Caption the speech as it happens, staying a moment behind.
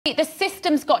The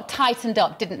systems got tightened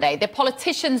up, didn't they? The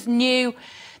politicians knew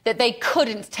that they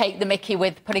couldn't take the mickey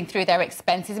with putting through their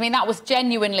expenses. I mean, that was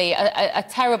genuinely a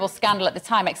terrible scandal at the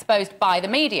time, exposed by the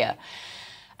media.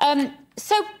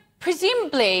 So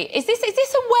presumably, is this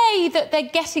a way that they're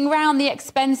getting around the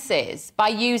expenses by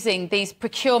using these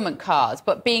procurement cards,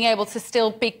 but being able to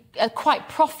still be quite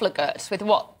profligate with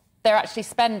what they're actually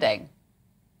spending?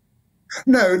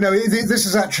 No, this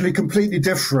is actually completely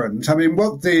different. I mean,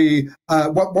 what the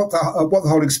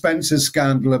whole expenses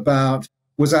scandal about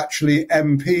was actually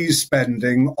MPs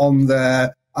spending on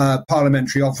their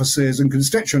parliamentary offices and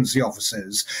constituency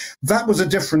offices. That was a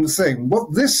different thing.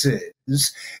 What this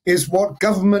is what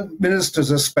government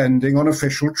ministers are spending on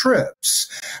official trips.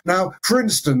 Now, for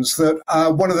instance, that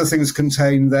one of the things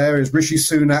contained there is Rishi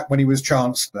Sunak, when he was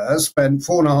Chancellor, spent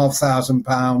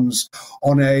 £4,500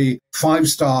 on a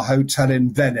five-star hotel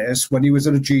in Venice when he was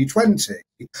at a G20.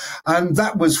 And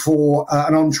that was for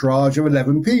an entourage of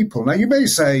 11 people. Now, you may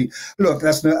say, look,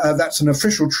 that's an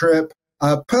official trip.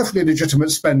 Perfectly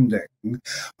legitimate spending.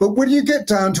 But when you get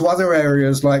down to other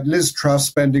areas like Liz Truss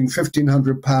spending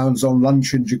 £1,500 on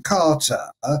lunch in Jakarta,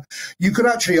 you could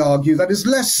actually argue that is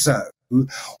less so.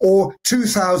 Or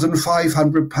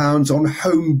 £2,500 on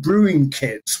home brewing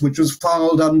kits, which was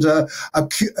filed under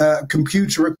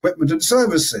computer equipment and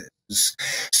services.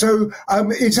 So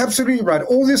it's absolutely right.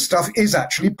 All this stuff is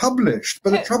actually published.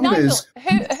 But the trouble is...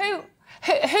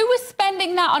 Who was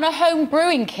spending that on a home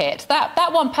brewing kit?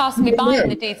 That one passed me by in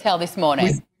the detail this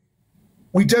morning.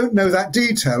 We don't know that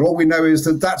detail. All we know is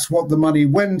that that's what the money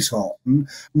went on,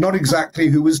 not exactly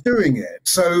who was doing it.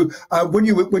 So when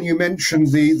you mentioned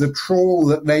the trawl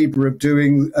that Labour have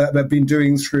been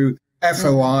doing through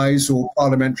FOIs or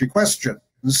parliamentary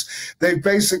questions, they've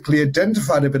basically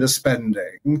identified a bit of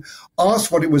spending,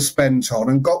 asked what it was spent on,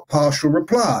 and got partial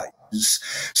replies.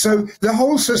 So the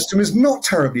whole system is not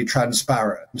terribly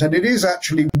transparent, and it is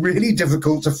actually really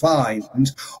difficult to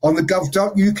find on the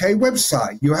gov.uk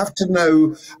website. You have to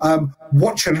know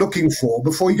what you're looking for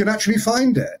before you can actually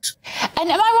find it. And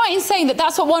am I right in saying that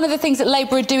that's what one of the things that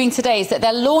Labour are doing today, is that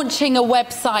they're launching a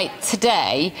website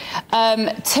today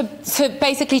to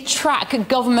basically track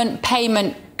government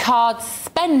payment card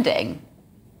spending?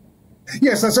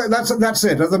 Yes, that's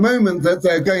it. At the moment, that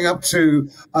they're going up to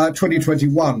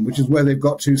 2021, which is where they've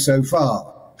got to so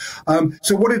far.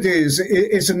 So what it is,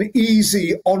 it's an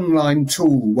easy online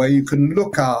tool where you can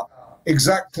look up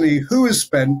exactly who has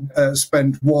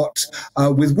spent what,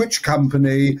 with which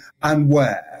company and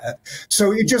where.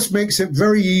 So it just makes it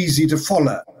very easy to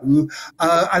follow.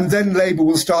 And then Labour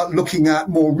will start looking at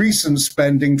more recent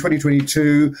spending,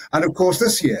 2022, and of course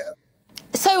this year.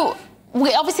 So...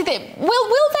 obviously,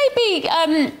 will they be...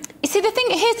 you see,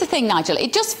 here's the thing, Nigel.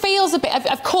 It just feels a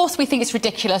bit... Of course, we think it's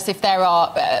ridiculous if there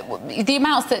are... the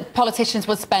amounts that politicians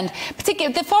would spend.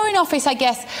 Particularly the Foreign Office, I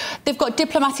guess, they've got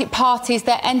diplomatic parties,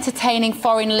 they're entertaining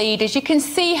foreign leaders. You can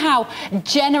see how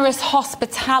generous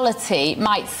hospitality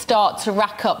might start to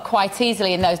rack up quite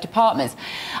easily in those departments.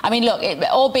 I mean, look,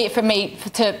 albeit for me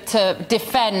to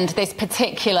defend this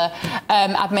particular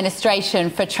administration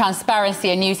for transparency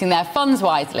and using their funds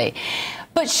wisely,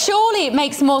 but surely it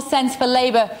makes more sense for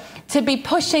Labour to be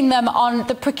pushing them on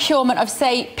the procurement of,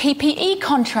 say, PPE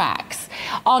contracts,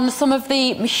 on some of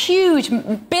the huge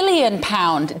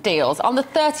billion-pound deals, on the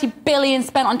 30 billion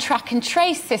spent on track and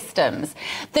trace systems,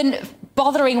 than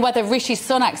bothering whether Rishi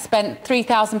Sunak spent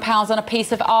 £3,000 on a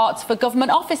piece of art for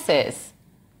government offices.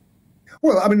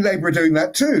 Well, I mean, Labour are doing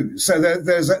that too. So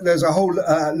there's a whole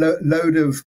load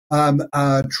of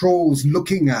trawls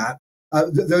looking at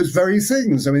those very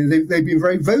things. I mean, they've been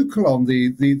very vocal on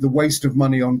the waste of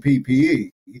money on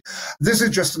PPE. This is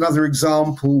just another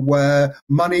example where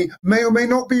money may or may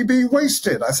not be being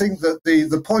wasted. I think that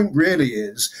the point really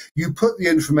is you put the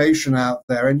information out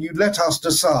there and you let us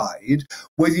decide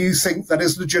whether you think that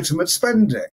is legitimate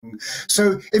spending.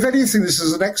 So if anything, this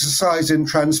is an exercise in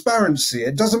transparency.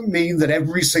 It doesn't mean that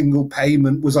every single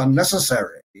payment was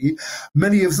unnecessary.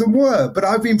 Many of them were, but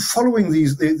I've been following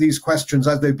these questions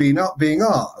as they've been being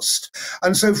asked.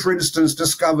 And so, for instance,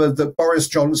 discovered that Boris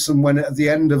Johnson, when at the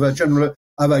end of a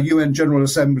UN General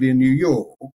Assembly in New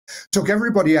York, took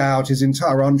everybody out, his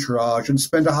entire entourage, and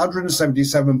spent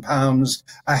 £177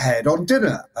 a head on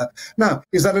dinner. Now,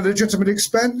 is that a legitimate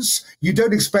expense? You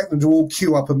don't expect them to all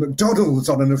queue up at McDonald's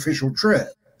on an official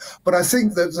trip. But I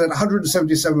think that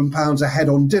 £177 a head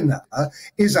on dinner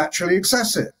is actually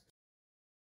excessive.